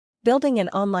Building an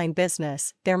online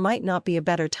business, there might not be a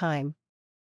better time.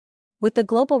 With the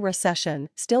global recession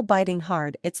still biting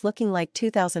hard, it's looking like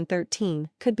 2013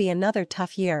 could be another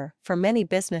tough year for many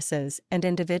businesses and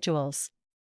individuals.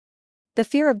 The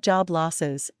fear of job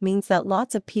losses means that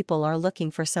lots of people are looking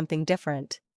for something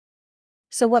different.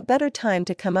 So what better time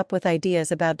to come up with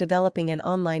ideas about developing an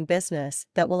online business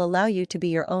that will allow you to be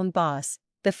your own boss?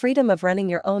 The freedom of running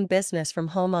your own business from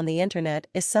home on the internet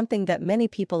is something that many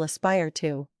people aspire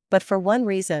to, but for one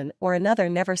reason or another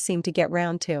never seem to get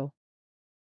round to.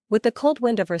 With the cold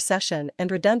wind of recession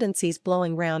and redundancies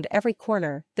blowing round every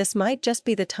corner, this might just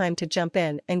be the time to jump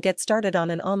in and get started on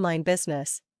an online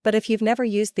business. But if you've never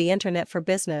used the internet for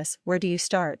business, where do you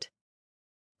start?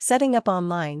 Setting up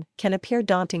online can appear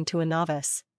daunting to a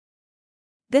novice.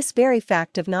 This very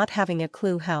fact of not having a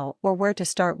clue how or where to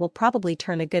start will probably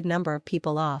turn a good number of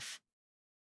people off.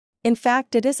 In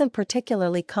fact, it isn't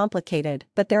particularly complicated,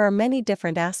 but there are many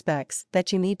different aspects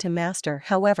that you need to master.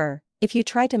 However, if you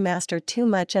try to master too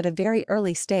much at a very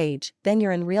early stage, then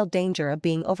you're in real danger of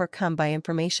being overcome by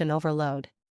information overload.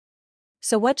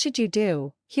 So what should you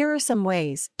do? Here are some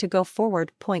ways to go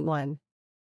forward. Point 1.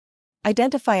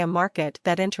 Identify a market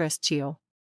that interests you.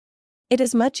 It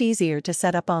is much easier to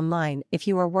set up online if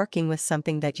you are working with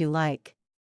something that you like.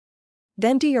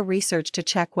 Then do your research to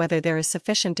check whether there is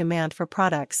sufficient demand for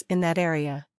products in that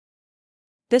area.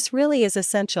 This really is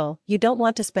essential. You don't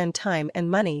want to spend time and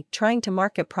money trying to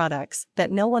market products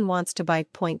that no one wants to buy.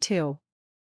 Point 2.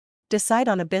 Decide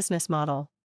on a business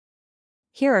model.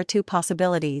 Here are two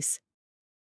possibilities.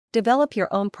 Develop your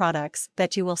own products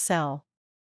that you will sell.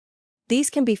 These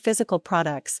can be physical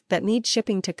products that need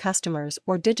shipping to customers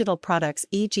or digital products,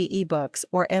 e.g. ebooks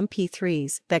or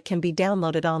MP3s that can be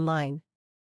downloaded online.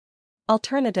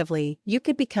 Alternatively, you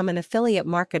could become an affiliate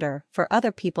marketer for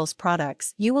other people's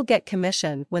products. You will get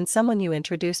commission when someone you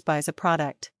introduce buys a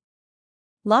product.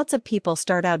 Lots of people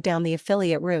start out down the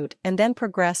affiliate route and then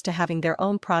progress to having their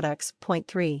own products. Point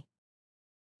 3.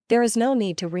 There is no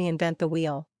need to reinvent the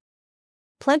wheel.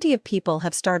 Plenty of people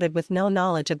have started with no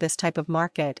knowledge of this type of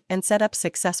market and set up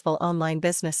successful online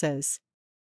businesses.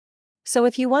 So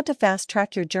if you want to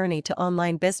fast-track your journey to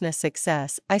online business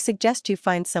success, I suggest you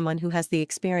find someone who has the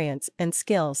experience and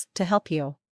skills to help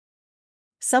you.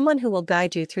 Someone who will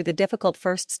guide you through the difficult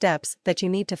first steps that you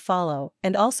need to follow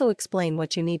and also explain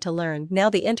what you need to learn.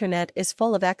 Now the internet is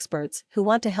full of experts who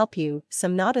want to help you,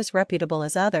 some not as reputable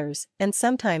as others, and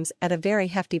sometimes at a very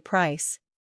hefty price.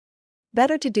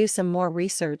 Better to do some more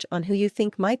research on who you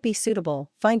think might be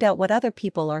suitable. Find out what other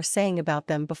people are saying about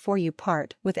them before you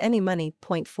part with any money.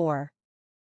 Point 4.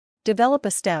 Develop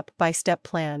a step-by-step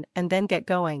plan and then get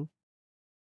going.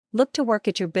 Look to work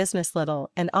at your business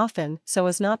little and often so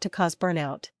as not to cause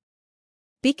burnout.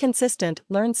 Be consistent,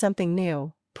 learn something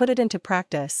new, put it into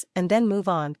practice, and then move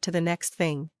on to the next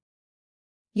thing.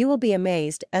 You will be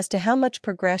amazed as to how much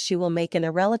progress you will make in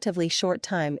a relatively short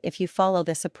time if you follow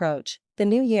this approach. The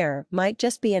new year might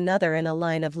just be another in a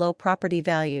line of low property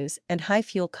values and high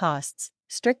fuel costs,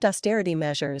 strict austerity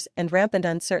measures and rampant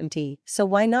uncertainty. So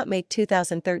why not make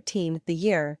 2013 the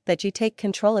year that you take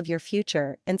control of your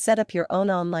future and set up your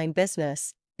own online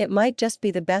business? It might just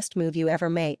be the best move you ever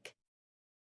make.